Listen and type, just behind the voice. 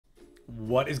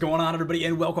What is going on, everybody,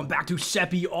 and welcome back to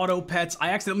Seppy Auto Pets. I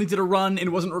accidentally did a run and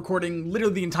wasn't recording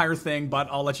literally the entire thing, but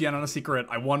I'll let you in on a secret.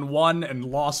 I won one and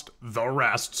lost the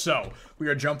rest. So, we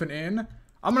are jumping in.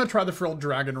 I'm gonna try the frilled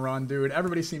dragon run, dude.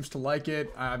 Everybody seems to like it.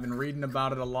 I've been reading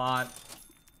about it a lot.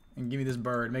 And give me this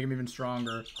bird, make him even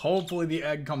stronger. Hopefully the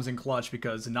egg comes in clutch,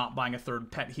 because not buying a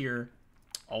third pet here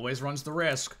always runs the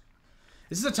risk.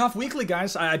 This is a tough weekly,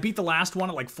 guys. I beat the last one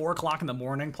at like 4 o'clock in the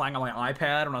morning, playing on my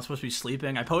iPad when I was supposed to be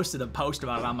sleeping. I posted a post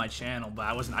about it on my channel, but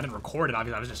I didn't record it,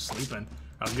 obviously. I was just sleeping.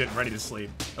 I was getting ready to sleep.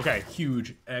 Okay,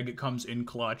 huge egg comes in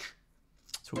clutch.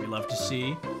 That's what we love to see.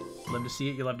 You love to see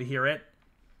it, you love to hear it.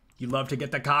 You love to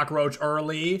get the cockroach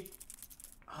early.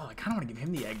 Oh, I kind of want to give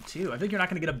him the egg, too. I think you're not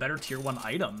going to get a better tier 1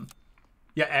 item.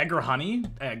 Yeah, egg or honey?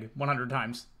 Egg, 100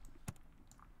 times.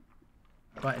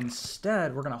 But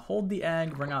instead, we're going to hold the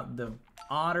egg, bring out the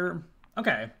otter.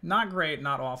 Okay, not great,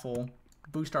 not awful.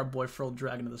 Boost our boy frilled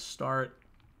dragon to the start.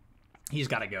 He's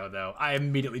got to go, though. I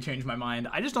immediately changed my mind.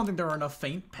 I just don't think there are enough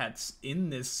faint pets in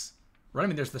this run. I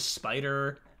mean, there's the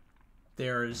spider.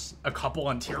 There's a couple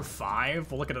on tier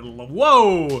 5. We'll look at it a little.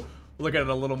 Whoa! We'll look at it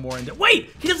a little more. Wait!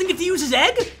 He doesn't get to use his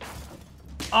egg?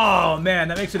 Oh, man,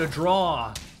 that makes it a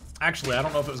draw. Actually, I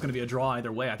don't know if it was going to be a draw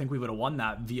either way. I think we would have won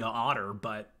that via otter,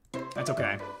 but that's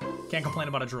okay. Can't complain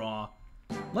about a draw.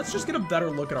 Let's just get a better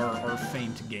look at our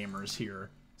faint gamers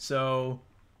here. So,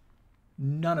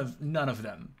 none of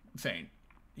them faint.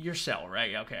 You're Cell,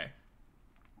 right? Okay.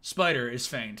 Spider is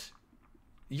faint.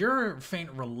 You're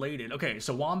faint related. Okay,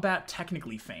 so Wombat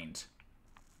technically faint.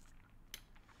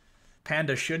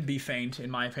 Panda should be faint,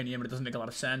 in my opinion, but it doesn't make a lot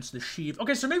of sense. The sheep.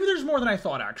 Okay, so maybe there's more than I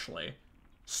thought, actually.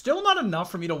 Still not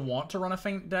enough for me to want to run a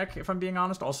faint deck, if I'm being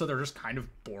honest. Also, they're just kind of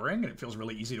boring, and it feels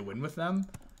really easy to win with them.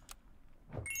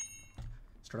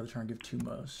 Start of the turn, give 2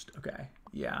 most. Okay,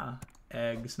 yeah.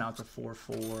 Eggs, now it's a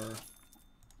 4/4.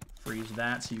 Freeze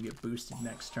that, so you get boosted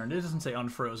next turn. It doesn't say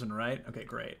unfrozen, right? Okay,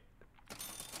 great.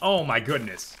 Oh my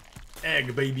goodness.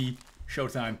 Egg, baby.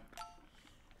 Showtime.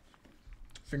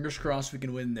 Fingers crossed we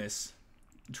can win this.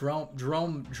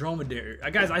 Dromedary.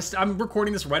 Guys, I'm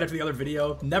recording this right after the other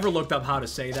video. Never looked up how to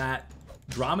say that.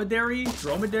 Dromedary?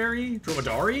 Dromedary?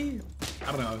 Dromedary?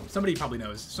 I don't know. Somebody probably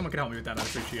knows. Someone can help me with that. I'd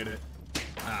appreciate it.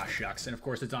 Ah, shucks. And of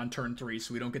course, it's on turn 3,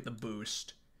 so we don't get the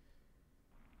boost.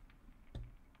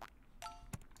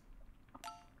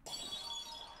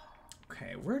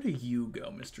 Okay, where do you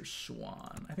go, Mr.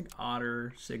 Swan? I think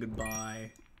Otter, say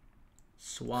goodbye.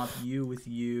 Swap you with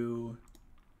you.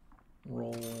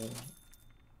 Roll.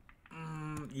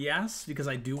 Yes, because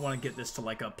I do want to get this to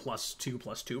like a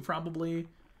 +2/+2 probably.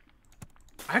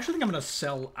 I actually think I'm going to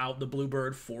sell out the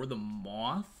bluebird for the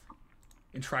moth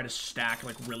and try to stack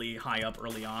like really high up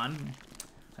early on.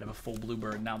 I have a full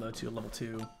bluebird now though, to level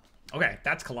 2. Okay,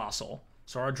 that's colossal.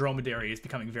 So our dromedary is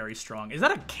becoming very strong. Is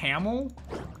that a camel?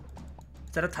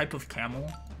 Is that a type of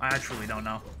camel? I actually don't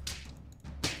know.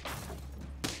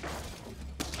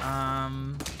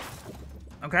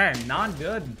 Okay, not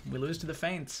good. We lose to the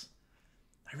faints.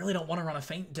 I really don't want to run a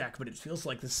faint deck, but it feels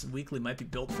like this weekly might be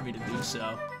built for me to do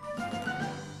so.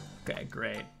 Okay,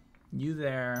 great. You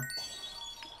there.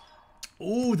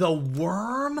 Ooh, the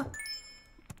worm?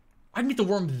 I can get the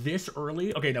worm this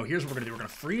early? Okay, no, here's what we're going to do. We're going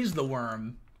to freeze the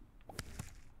worm.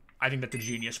 I think that's a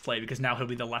genius play, because now he'll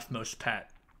be the leftmost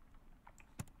pet.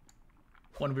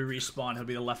 When we respawn, he'll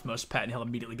be the leftmost pet, and he'll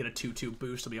immediately get a 2/2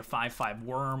 boost. He'll be a 5/5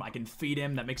 worm. I can feed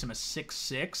him. That makes him a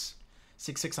 6/6.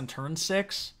 6/6 on turn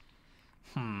 6.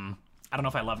 I don't know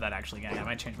if I love that, actually, gang. I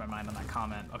might change my mind on that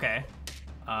comment. Okay.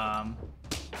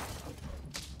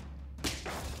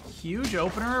 Huge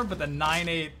opener, but the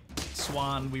 9/8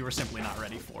 swan we were simply not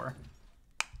ready for.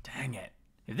 Dang it.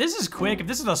 If this is quick, if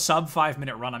this is a sub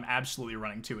 5-minute run, I'm absolutely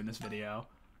running 2 in this video.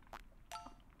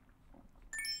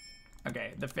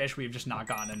 Okay, the fish, we've just not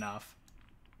gotten enough.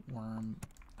 Worm.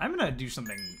 I'm gonna do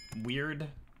something weird.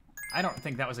 I don't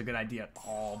think that was a good idea at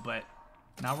all, but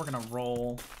now we're gonna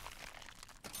roll.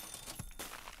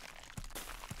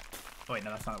 Oh wait,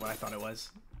 no, that's not what I thought it was.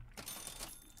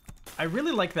 I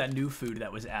really like that new food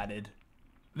that was added.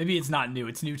 Maybe it's not new,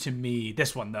 it's new to me.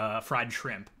 This one, the fried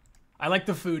shrimp. I like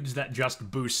the foods that just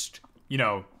boost, you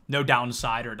know, no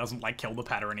downside, or it doesn't like kill the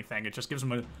pet or anything. It just gives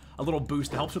them a little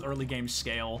boost. It helps with early game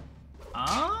scale.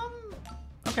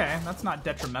 Okay, that's not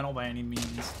detrimental by any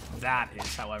means. That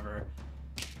is, however.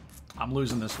 I'm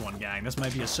losing this one, gang. This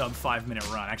might be a sub 5-minute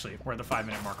run. Actually, we're at the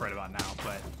 5-minute mark right about now,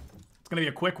 but it's gonna be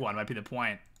a quick one, might be the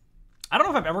point. I don't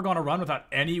know if I've ever gone a run without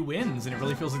any wins, and it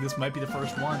really feels like this might be the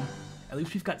first one. At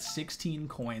least we've got 16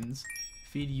 coins.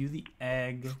 Feed you the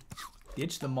egg.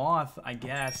 Ditch the moth, I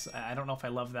guess. I don't know if I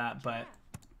love that, but...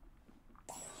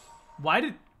 Why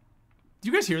did... Do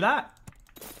you guys hear that?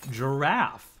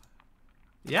 Giraffe.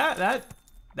 Yeah,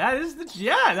 that's the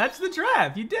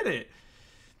giraffe. You did it.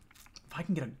 If I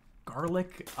can get a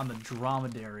garlic on the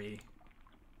dromedary.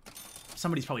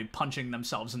 Somebody's probably punching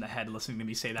themselves in the head listening to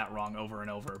me say that wrong over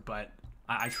and over, but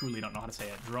I truly don't know how to say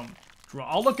it.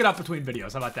 I'll look it up between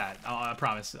videos. How about that? I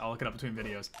promise. I'll look it up between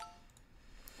videos.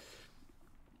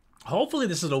 Hopefully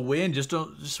this is a win, just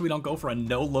so we don't go for a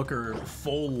no-looker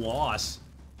full loss.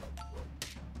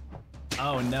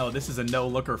 Oh no, this is a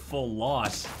no-looker full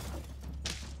loss.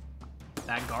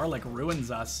 That garlic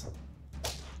ruins us.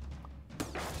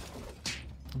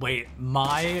 Wait,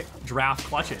 my giraffe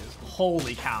clutches.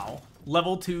 Holy cow.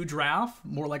 Level 2 giraffe,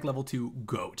 more like level 2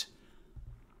 goat.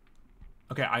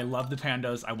 Okay, I love the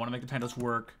pandas. I want to make the pandas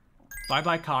work.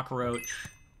 Bye-bye cockroach.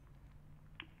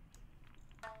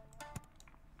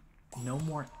 No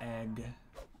more egg.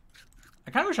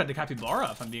 I kind of wish I had the capybara,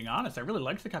 if I'm being honest. I really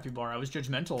liked the capybara. I was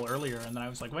judgmental earlier, and then I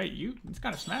was like, wait, it's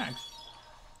kind of smacks.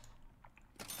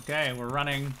 Okay, we're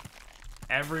running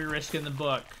every risk in the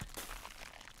book.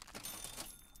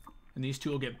 And these two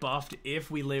will get buffed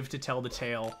if we live to tell the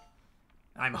tale.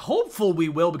 I'm hopeful we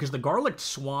will, because the garlic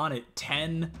swan at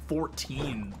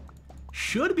 10-14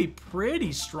 should be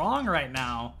pretty strong right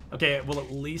now. Okay, it will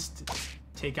at least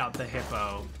take out the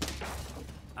hippo.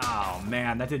 Oh,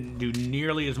 man, that didn't do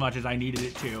nearly as much as I needed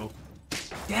it to.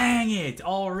 Dang it,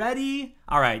 already?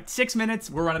 All right, 6 minutes.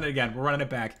 We're running it again. We're running it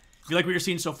back. If you like what you're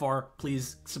seeing so far,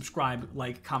 please subscribe,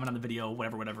 like, comment on the video,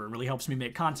 whatever. It really helps me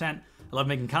make content. I love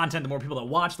making content. The more people that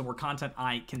watch, the more content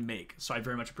I can make. So I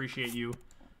very much appreciate you.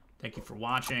 Thank you for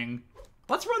watching.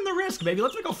 Let's run the risk, baby.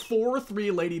 Let's make a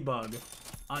 4-3 ladybug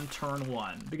on turn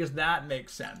 1, because that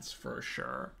makes sense for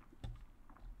sure.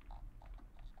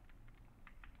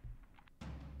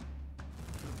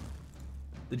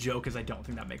 The joke is I don't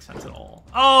think that makes sense at all.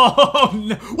 Oh,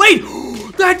 no. Wait!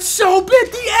 That's so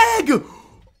big! The egg!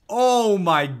 Oh,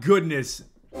 my goodness.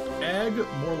 Egg?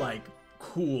 More like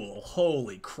cool.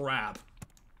 Holy crap.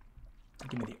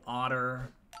 Give me the otter.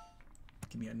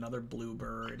 Give me another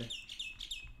bluebird.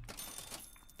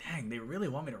 Dang, they really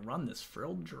want me to run this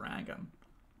frilled dragon.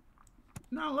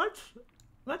 No, let's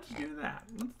do that.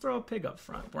 Let's throw a pig up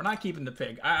front. We're not keeping the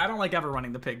pig. I don't like ever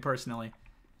running the pig, personally.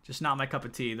 Just not my cup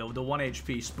of tea. The 1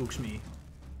 HP spooks me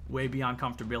way beyond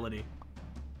comfortability.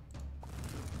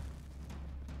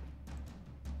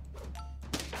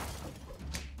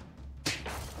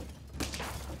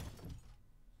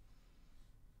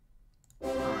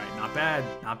 Alright, not bad.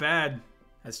 Not bad.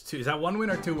 That's 2. Is that 1 win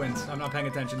or 2 wins? I'm not paying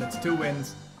attention. That's 2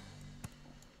 wins.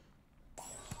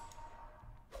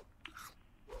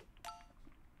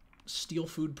 Steal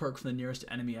food perk from the nearest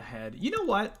enemy ahead. You know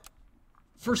what?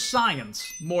 For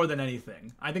science, more than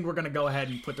anything, I think we're going to go ahead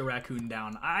and put the raccoon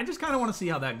down. I just kind of want to see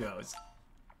how that goes.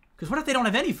 Because what if they don't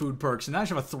have any food perks and now I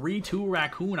should have a 3-2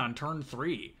 raccoon on turn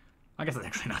 3? I guess that's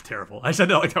actually not terrible. I said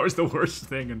that like that was the worst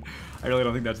thing, and I really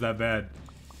don't think that's that bad.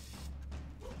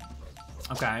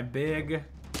 Okay, big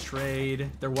trade.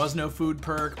 There was no food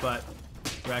perk, but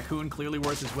raccoon clearly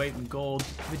worth his weight in gold.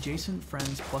 Adjacent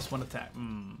friends +1 attack.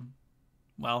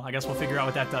 Well, I guess we'll figure out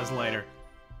what that does later.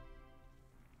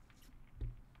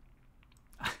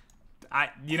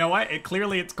 You know what?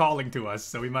 Clearly it's calling to us,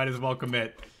 so we might as well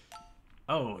commit.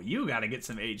 Oh, you gotta get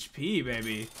some HP,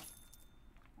 baby.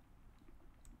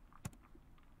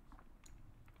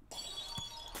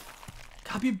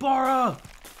 Capybara!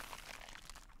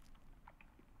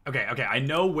 Okay, I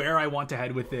know where I want to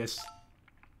head with this.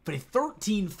 But a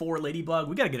 13-4 ladybug,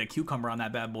 we gotta get a cucumber on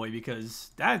that bad boy,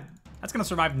 because that's gonna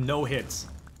survive no hits.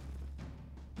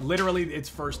 Literally, its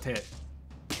first hit.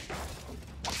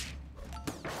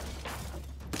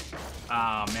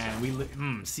 Oh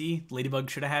man, see, ladybug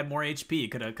should have had more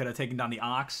HP. Could have taken down the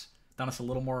ox, done us a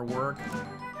little more work.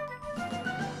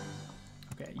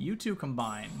 Okay, you two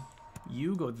combine.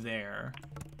 You go there.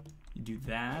 You do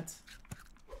that.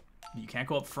 You can't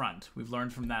go up front. We've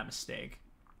learned from that mistake.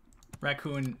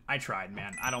 Raccoon, I tried,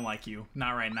 man. I don't like you.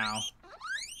 Not right now.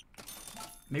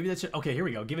 Maybe that's it. Okay, here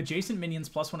we go. Give adjacent minions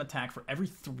 +1 attack for every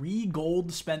 3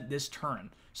 gold spent this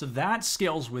turn. So that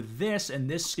scales with this, and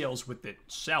this scales with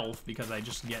itself because I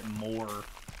just get more.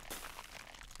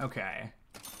 Okay.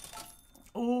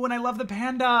 Oh, and I love the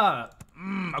panda.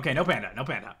 Okay, no panda, no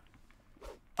panda.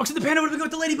 Oh, so the panda would have been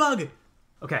with the ladybug.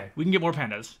 Okay, we can get more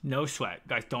pandas. No sweat,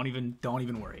 guys. Don't even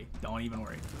worry. Don't even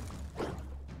worry.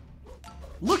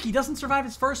 Look, he doesn't survive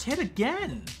his first hit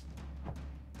again.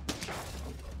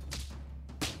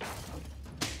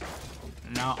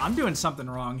 No, I'm doing something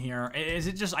wrong here. Is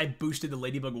it just I boosted the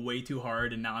ladybug way too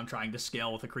hard and now I'm trying to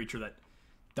scale with a creature that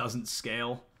doesn't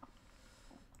scale?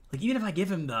 Like, even if I give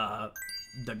him the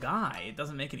the guy. It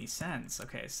doesn't make any sense.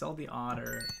 Okay, sell the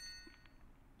otter.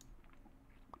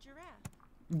 Giraffe.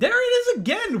 There it is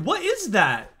again. What is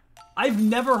that? I've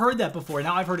never heard that before.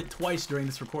 Now I've heard it twice during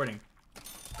this recording.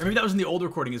 Or maybe that was in the old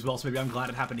recording as well, so maybe I'm glad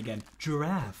it happened again.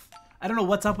 Giraffe. I don't know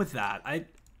what's up with that.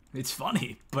 It's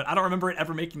funny, but I don't remember it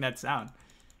ever making that sound.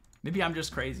 Maybe I'm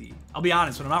just crazy. I'll be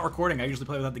honest, when I'm not recording, I usually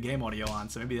play without the game audio on,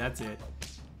 so maybe that's it.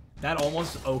 That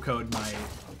almost O-code my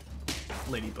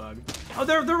ladybug. Oh,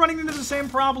 they're running into the same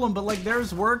problem, but like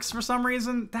theirs works for some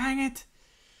reason. Dang it.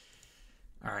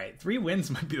 All right, 3 wins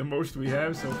might be the most we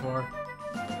have so far.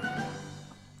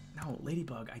 No,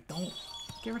 ladybug, I don't.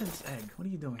 Get rid of this egg. What are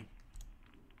you doing?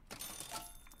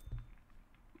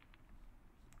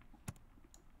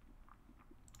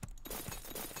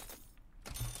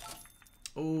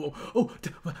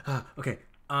 Okay.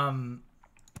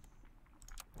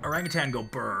 Orangutan go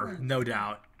burr, no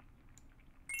doubt.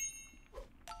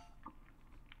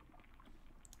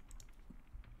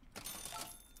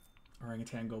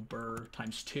 Orangutan go burr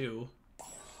times 2.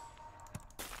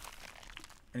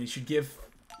 And he should give...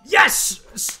 Yes!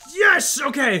 Yes!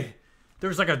 Okay!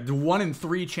 There's like a 1 in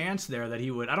 3 chance there that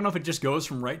he would... I don't know if it just goes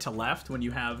from right to left when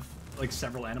you have like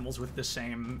several animals with the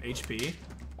same HP.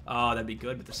 Oh, that'd be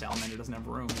good, but the salamander doesn't have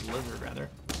room. The lizard, rather.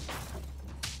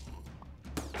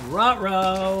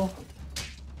 Ruh-roh!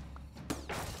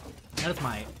 That is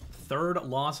my 3rd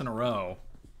loss in a row.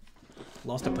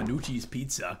 Lost to Panucci's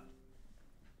Pizza.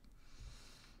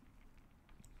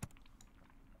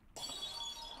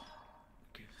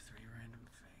 Give 3 random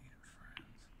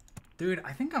friends. Dude,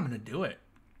 I think I'm gonna do it.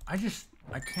 I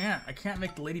can't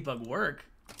make the ladybug work.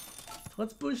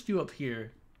 Let's boost you up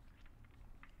here.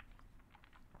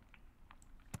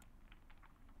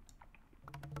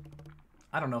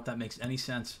 I don't know if that makes any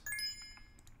sense.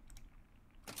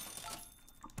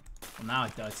 Well, now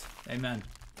it does. Amen.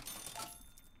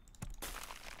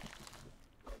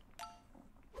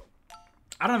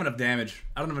 I don't have enough damage.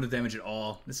 I don't have enough damage at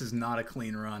all. This is not a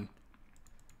clean run.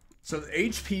 So the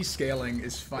HP scaling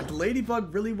is fine. The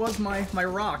ladybug really was my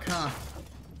rock, huh?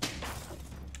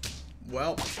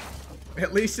 Well,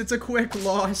 at least it's a quick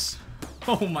loss.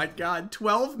 Oh my god,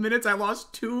 12 minutes, I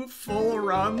lost 2 full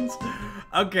runs?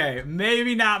 Okay,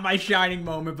 maybe not my shining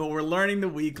moment, but we're learning the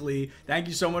weekly. Thank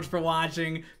you so much for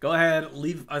watching. Go ahead,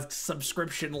 leave a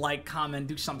subscription, like, comment,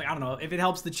 do something. I don't know. If it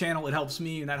helps the channel, it helps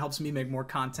me, and that helps me make more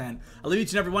content. I love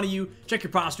each and every one of you. Check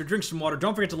your posture, drink some water.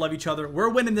 Don't forget to love each other. We're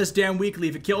winning this damn weekly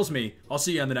if it kills me. I'll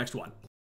see you on the next one.